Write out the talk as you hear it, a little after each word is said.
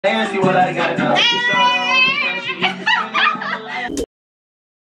See what I got now.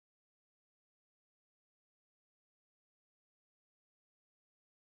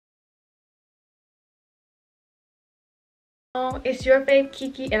 It's your fave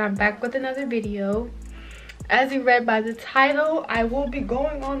Kiki, and I'm back with another video. As you read by the title, I will be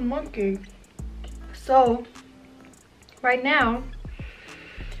going on monkey. So right now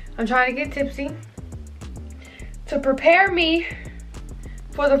I'm trying to get tipsy to prepare me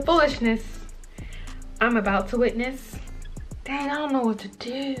for the foolishness I'm about to witness. Dang, I don't know what to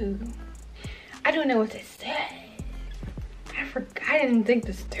do. I don't know what to say. I didn't think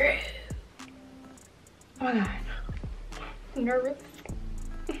this through. Oh my god, I'm nervous.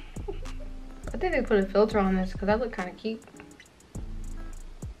 I think they put a filter on this because I look kind of cute.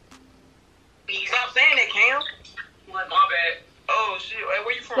 Stop saying that, Cam. What? My bad. Oh shit, hey,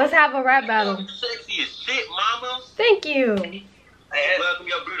 where you from? Let's have a rap battle. Sexy as shit, mama. Thank you. Hey, welcome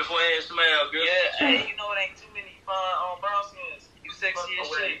your beautiful ass smile, girl. Yeah, hey, you know it ain't too many fine brown skins. You sexy as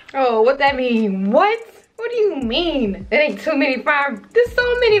shit. Oh, what that mean? What? What do you mean? There ain't too many fine. There's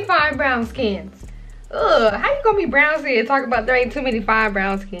so many fine brown skins. Ugh, how you gonna be brown skin and talk about there ain't too many fine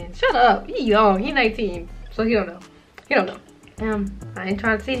brown skins? Shut up. He young. He 19, so he don't know. He don't know. I ain't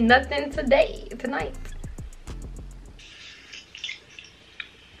trying to see nothing tonight.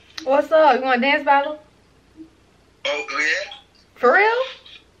 What's up? You want a dance battle? Oh yeah. For real?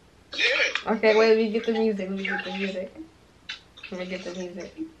 Yeah. Okay, wait, let me get the music. Let me get the music. You want a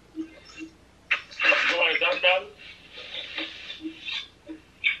dance battle?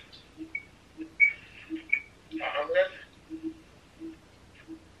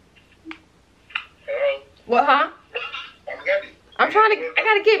 Hello? What, huh? I'm ready. I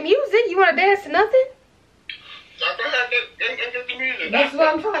gotta get music. You wanna dance to nothing? I'm trying to get the music. That's what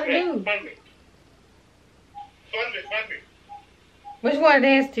I'm trying to do. Fund me. What you wanna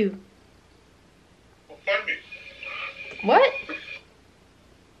dance to? Fund me. What?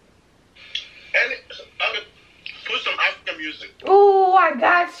 And put some African music. Ooh, I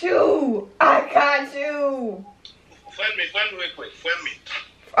got you. Fund me real quick. Fund me.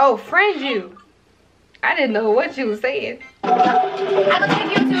 Oh, friend you. I didn't know what you was saying. I will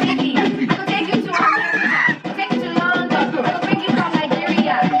take you to Italy. I will take you to America. Take you to London. I will bring you from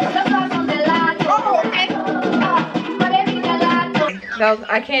Nigeria. Some gelato.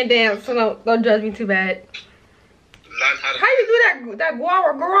 I can't dance, so don't judge me too bad. How you do that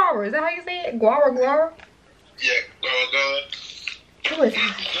guara? Is that how you say it? Guara? Yeah, go. Who is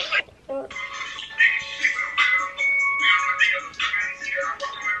hot? Whoa.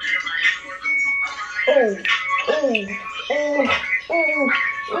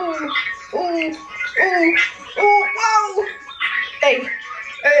 Hey.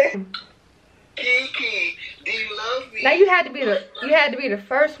 Kiki, do you love me? Now you had to be the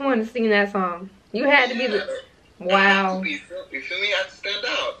first one to sing that song. You had to be the wow. You feel me? I have to stand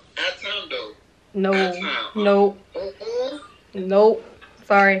out. At time though. Nope.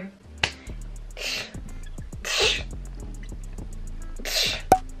 Sorry.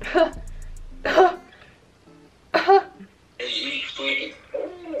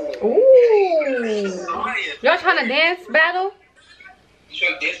 Ooh. Y'all trying to dance battle? You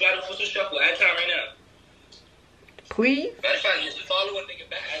trying to dance battle for some shuffle at time right now? Please? Matter of fact, just follow and nigga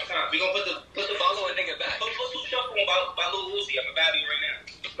back at time. We gonna put the follow and nigga back. Put some shuffle on by Lil Uzi. I'm about you right now.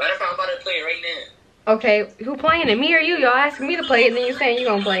 Matter of fact, I'm about to play it right now. Okay, who playing it? Me or you? Y'all asking me to play it, and then you saying you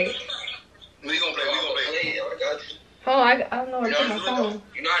gonna play it. We gonna play it. I got you. Hold on, I don't know where to put my phone.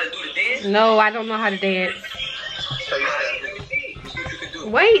 You know how to do the dance? No, I don't know how to dance. So you let me see. Let's see what you can do.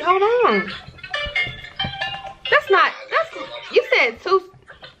 Wait, hold on. You said two.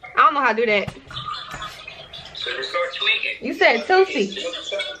 I don't know how to do that. So just start tweaking. You said Tootsie.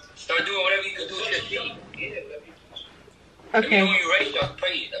 Start doing whatever you can do with your feet. Yeah. Okay. When you're ready, start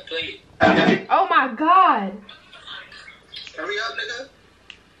play it. Oh my god. Hurry up, nigga.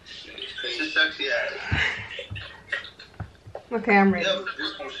 It's a sexy ass. Okay, I'm ready.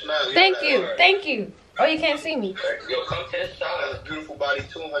 Thank you. Oh, you can't see me. Yo, come test shot. Beautiful body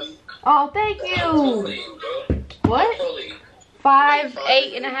too, honey. Oh, thank you. What?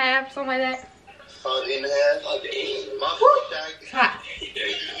 5'8.5", something like that. 5'8.5". My fault, Hot. You a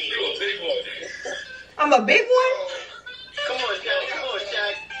big one. I'm a big one? Come on,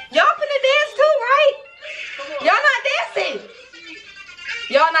 Shaq. Y'all finna dance too, right? Y'all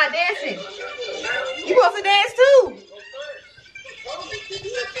not dancing. You supposed to dance too.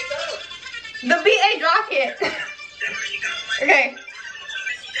 The beat ain't dropped yet. Okay.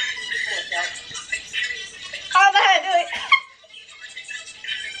 I don't know how to do it.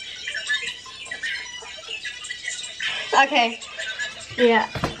 Okay. Yeah.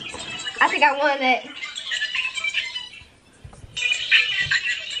 I think I won that. Nah,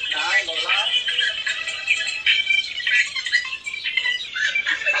 I ain't gonna lie.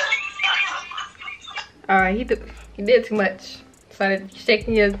 Alright, he did too much. Started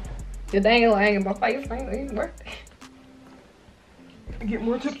shaking your dangle in my face. Ain't worth it. Get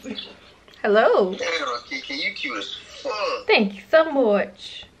more tipsy. Hello. Damn, Kiki, you cute as fuck. Thank you so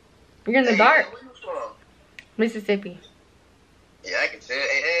much. You're in the dark. Where you from? Mississippi. Yeah, I can tell.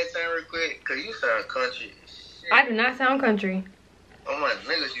 Hey, add time real quick, cause you sound country. Shit. I do not sound country. Oh my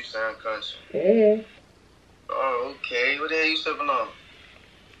niggas, you sound country. Yeah. Oh, okay. What the hell you sipping on?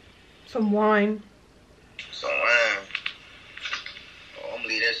 Some wine. Some wine. Oh, I'm gonna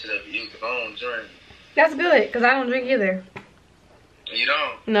leave that shit up to you, cause I don't drink. That's good, because I don't drink either. You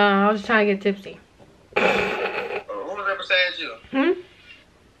don't? No, I was trying to get tipsy. Who was that beside you? Hmm?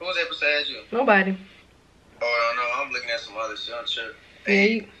 Who was that beside you? Nobody. Oh, no, I'm looking at some other shit. I'm sure. Yeah,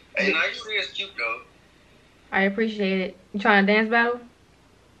 you, Hey, now you real cute, though. I appreciate it. You trying to dance battle?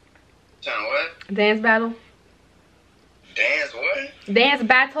 Trying what? Dance battle? Dance what? Dance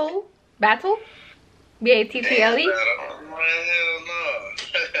battle? Battle? B-A-T-T-L-E? Dance battle? Oh,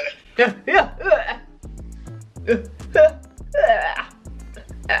 hell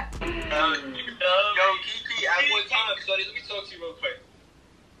Yo, Kiki, at what time? Shorty, let me talk to you real quick.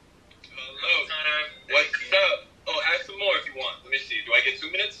 Hello. What's up? Oh, ask some more if you want. Let me see. Do I get 2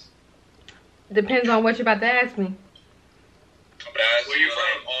 minutes? Depends on what you're about to ask me. I'm about to ask where you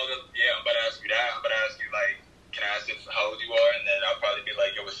from? Yeah, I'm about to ask you that. I'm about to ask you, like, can I ask you how old you are? And then I'll probably be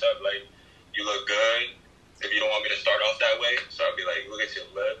like, yo, what's up? Like, you look good. If you don't want me to start off that way, so I'll be like, look at your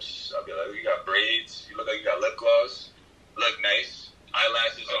lips. I'll be like, you got braids. You look like you got lip gloss. Look nice.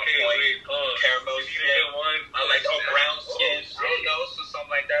 Eyelashes on point. Caramel skin. I like brown skin. I don't know, so something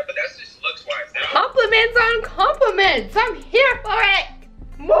like that. But that's just looks wise. Compliments on compliments. I'm here for it.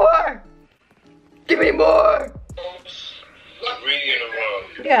 More. Give me more. Really in the wrong.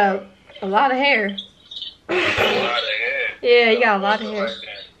 You got a lot of hair. A lot of hair. Yeah, you got a lot of hair.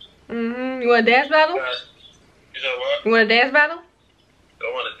 You want a dance battle? You know what? You want a dance battle? I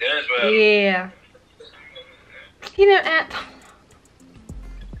want to dance battle. Yeah. He didn't act.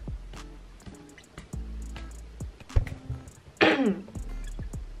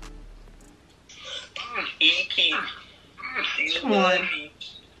 Come on.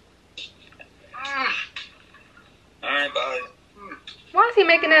 Alright, bye. Why is he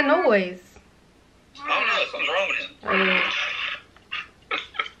making that noise? I don't know. Something's wrong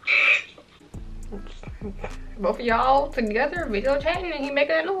with him. Both of y'all together, video chatting, and he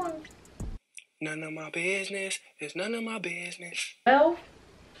making that noise. None of my business. It's none of my business. Well,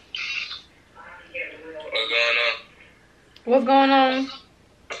 What's going on? what's going on?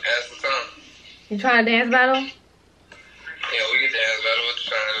 Ask for time. You trying to dance battle? Yeah, we can dance battle. What you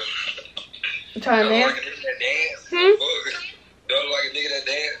trying to do? You trying to Don't dance? like a nigga that dance? Hmm? Don't like a nigga that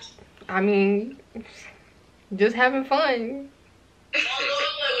dance? I mean, just having fun.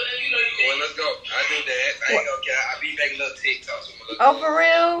 Well, let's go. I do dance. I ain't gonna care. I be making little TikToks with my little Oh, for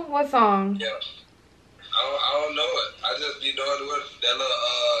real? What song? Yeah. I don't know it. I just be doing what that little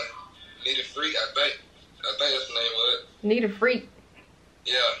Need a Freak, I think that's the name of it. Need a freak.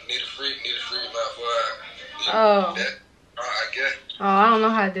 Yeah, Need a Freak, not for Oh. that. I guess. Oh, I don't know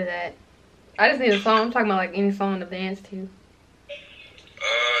how to do that. I just need a song. I'm talking about like any song to dance to. Do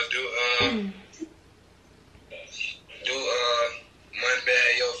Money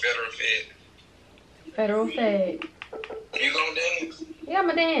Bag, Yo, Federal Fed. Federal Fed. You gonna dance? Yeah,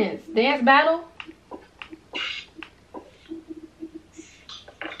 I'ma dance. Dance battle.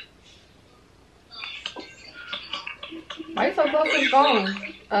 Why you so close to the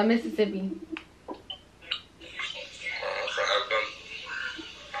phone? Mississippi. From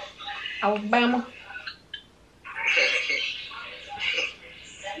Alabama.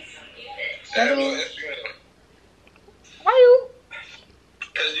 Add me on Instagram. Why you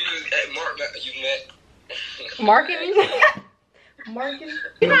Cause you at Mark, you met. marketing? Marketing?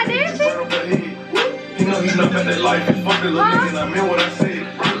 You not dancing? You know he looked at that life and fuck the little nigga, and I meant what I said.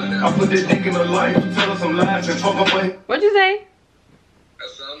 I put that dick in her life, tell her some lies and fuck away. What'd you say? I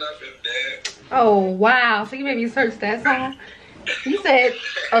sound up in dance. Oh, wow. So you made me search that song? You said,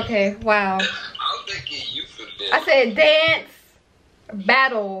 okay, wow. I'm thinking you for the dance. I said dance,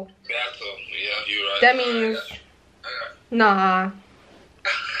 battle. Battle. Yeah, you're right. That means, nah,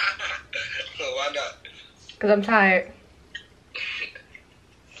 Why not? because I'm tired.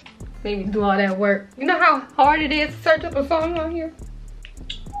 Made me do all that work. You know how hard it is to search up a song on here?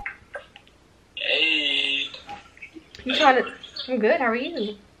 Hey. You trying to, I'm good, how are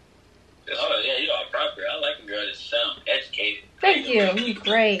you? Oh, yeah, you are proper. I like a girl that sound educated. Thank you, you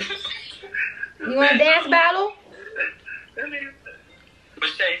great. You want a dance battle?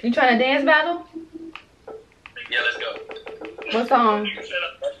 What's that? You trying to dance battle? Yeah, let's go. What song?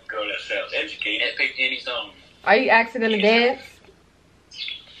 Girl that sounds educated. Pick any song. Are you actually gonna dance?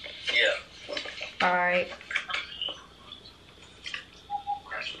 Yeah. Alright.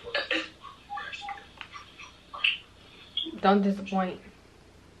 Don't disappoint.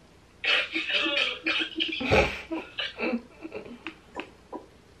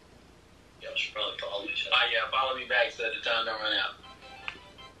 Follow me back so the time don't run out.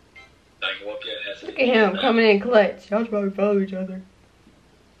 I can whoop your ass. Look at him coming in clutch. Y'all should probably follow each other.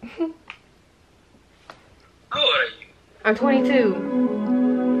 How old are you? I'm 22.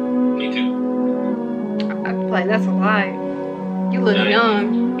 Me too. Like, that's a lie. You look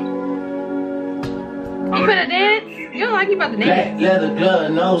young. You finna dance? You don't like you about to dance? Black leather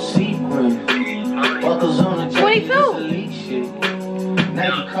glove, no sequin. Buckles on the 22.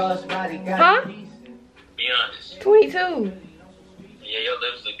 Nike crossbody got Huh? Be honest. 22. Yeah, your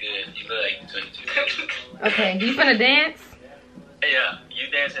lips look good. You look like 22. Okay, you finna dance? Yeah, you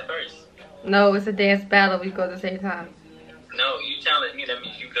dancing first. No, it's a dance battle. We go at the same time. No, you challenge me, that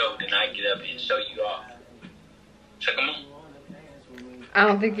means you go, then I get up and show you off. So come on. I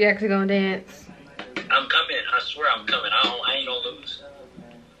don't think you're actually gonna dance. I'm coming. I swear I'm coming. I ain't gonna lose.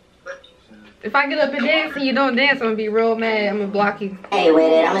 If I get up and dance and you don't dance, I'm gonna be real mad. I'm gonna block you. Hey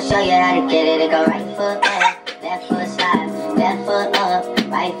with it, I'ma show you how to get it. It go right foot up, left foot slide, left foot up,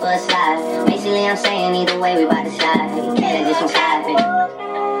 right foot slide. Basically, I'm saying either way we bout to slide. You can't just what's happening.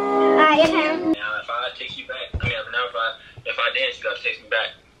 Alright, your turn. Now, if I text you back, if I dance, you gotta text me back.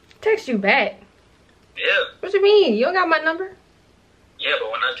 Text you back? Yeah. What you mean? You don't got my number? Yeah,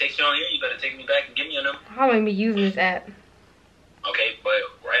 but when I text you on here, you better text me back and give me your number. How am I be using this app? Okay, but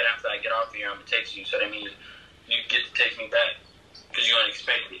right after I get off here, I'm gonna text you, so that means you get to text me back. Because you're gonna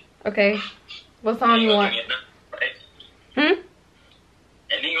expect it. Okay. What song And you want? give me a number, right? Hmm?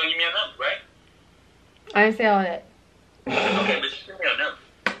 And then you're gonna give me a number, right? I didn't say all that. Okay, but you give me a number.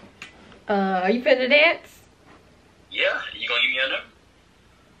 Are you finna dance? Yeah, you gonna give me a number?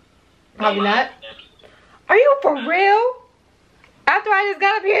 Probably not. Are you for real? After I just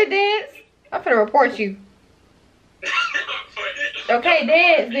got up here and danced? I'm finna report you. Okay,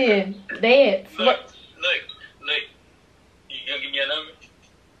 dance then. Dance. Look. You gonna give me a number?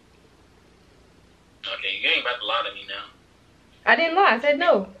 Okay, you ain't about to lie to me now. I didn't lie. I said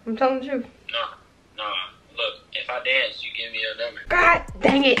no. I'm telling the truth. No. Look, if I dance, you give me a number. God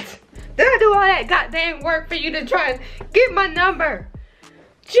dang it. Did I do all that goddamn work for you to try and get my number?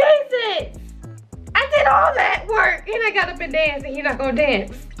 Jesus! I did all that work and I got up and danced and you're not gonna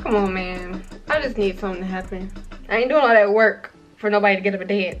dance. Come on, man. I just need something to happen. I ain't doing all that work for nobody to get up and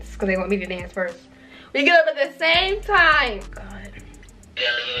dance because they want me to dance first. We get up at the same time. God.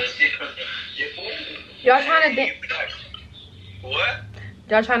 Y'all trying to dance? What?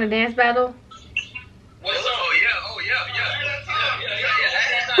 Y'all trying to dance battle? What song? Oh yeah.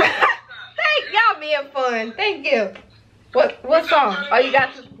 Hey, y'all being fun. Thank you. What song? Oh, you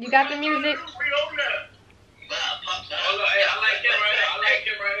got the music? I like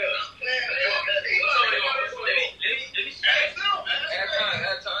him right here.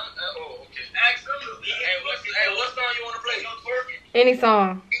 Hey, what song you want to play? Any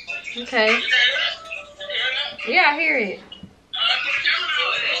song. Okay. Yeah, I hear it.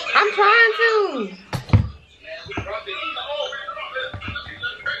 I'm trying to.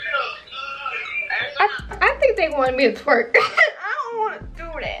 I think they want me to twerk. I don't want to do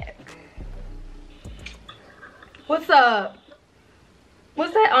that. What's up?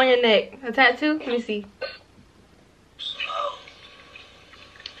 What's that on your neck? A tattoo? Let me see.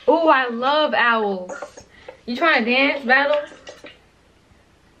 Oh, I love owls. You trying to dance battle?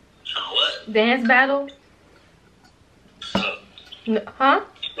 What? Dance battle? Huh?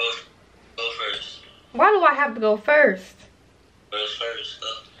 Go first. Why do I have to go first? First.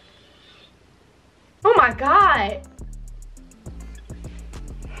 Oh my God.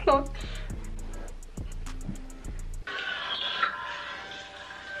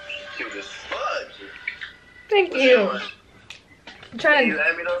 Cute as fudge. Thank you. You trying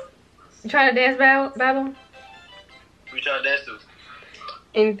to dance battle? We trying to dance to?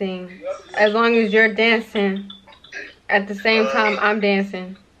 Anything. As long as you're dancing at the same time I'm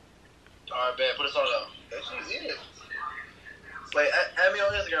dancing. Alright, man, put a song on. Wait, add me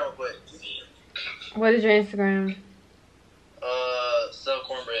on Instagram real quick. What is your Instagram? Sell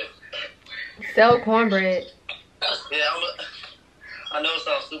cornbread. Sell cornbread. Yeah, I know it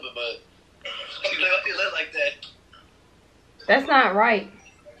sounds stupid, but you look like that. That's not right.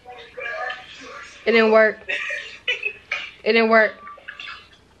 It didn't work. It didn't work.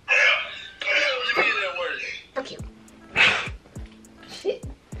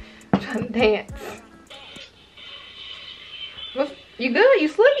 dance. You good? You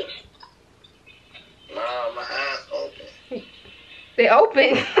sleep? Nah, my eyes open. They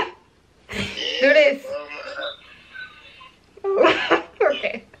open. Do this.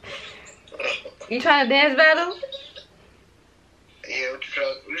 Okay. You trying to dance battle? Yeah, what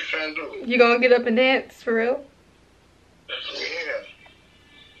you trying to do? You gonna get up and dance for real? Yeah.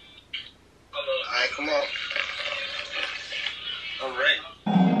 Alright, come on. I'm ready.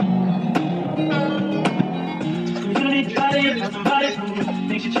 You need to try to have somebody who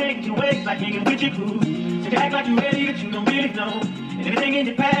makes you change your ways like hanging with your crew. So you act like you're ready, but you don't really know. And everything in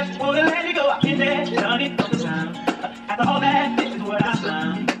the past, wanna let it go. I've been there, done it all the time. After all that, this is what I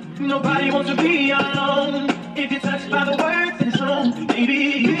found. Nobody wants to be alone. If you're touched by the words in the song, baby,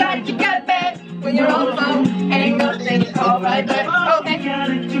 you got it bad. When you're on the phone, ain't nothing called right back. Okay.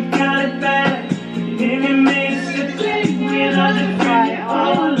 You got it bad. And it makes it take me another try.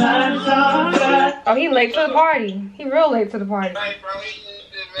 All lives are bad. Oh, he late to the party. He real late to the party. Hey, bro, he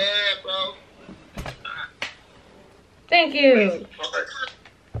mad, bro. Thank you.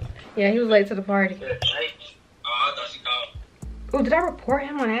 Yeah, he was late to the party. Oh, I thought she called. Oh, did I report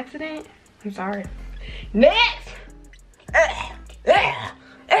him on accident? I'm sorry. Next! Yeah,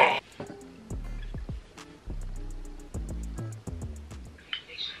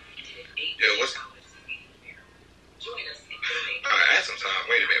 what's... I asked him time.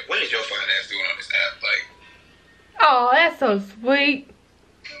 Wait a minute. What is your finance doing on this app? Like... Oh, that's so sweet.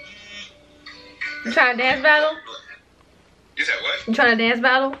 You trying to dance battle? You said what? You trying to dance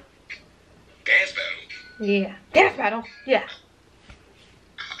battle? Dance battle? Yeah. Dance battle? Yeah.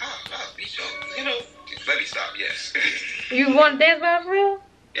 You know, let me stop, yes. You want to dance battle for real?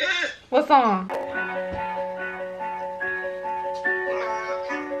 Yeah. What song?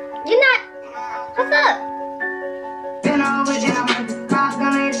 You not. What's up? Then I was jamming. God's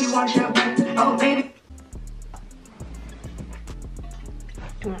gonna if you want your back. Oh, baby.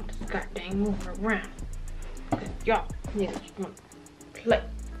 You want this goddamn move around. Y'all niggas want to play.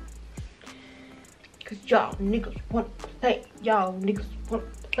 Cause y'all niggas want to play. Y'all niggas want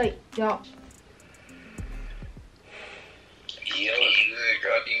to play. Y'all. Yeah, what's good,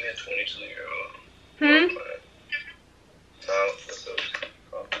 girl? Give me a 22-year-old. What's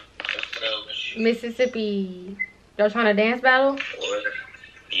up? Mississippi. Y'all trying to dance battle?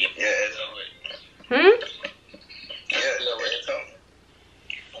 Yeah, it's over. Hmm? Yeah, it's over. It's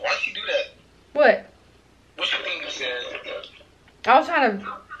over. Why'd you do that? What? What you think you said? I was trying to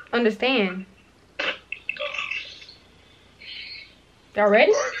understand. Y'all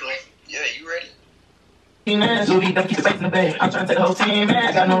ready? Yeah, you ready? Man, so we don't keep the face in the bed. I'm trying to take the whole team, man.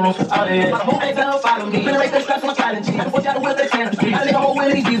 I got no room for all of it. My whole face don't follow me. Finna race that stress on my silent jeans. I can put y'all the wheels that stand the street. I think a whole wheel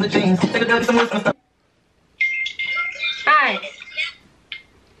of these diesel jeans. Take a dub, some more stuff. Hi. Hey,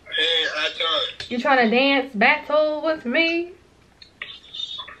 I tried. You trying to dance battle with me?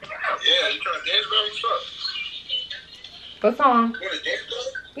 Yeah, you trying to dance battle? What's up? What song? You want to dance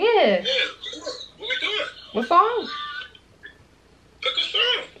battle? Yeah. Yeah, what we doing? What song? Pick a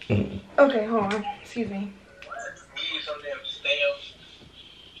song. Okay, hold on. Excuse me. We need some damn stale.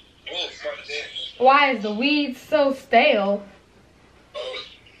 Oh, fuck this. Why is the weed so stale? Oh,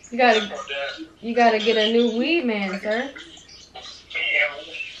 You gotta get a new weed man, sir.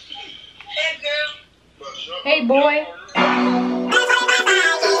 Hey, boy.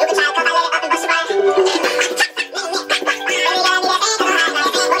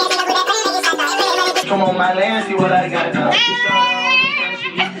 Come on, my land, see what I got now.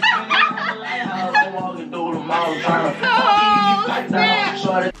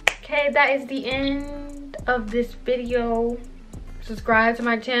 Okay, that is the end of this video. Subscribe to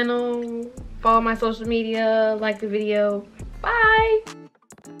my channel, follow my social media, like the video. Bye.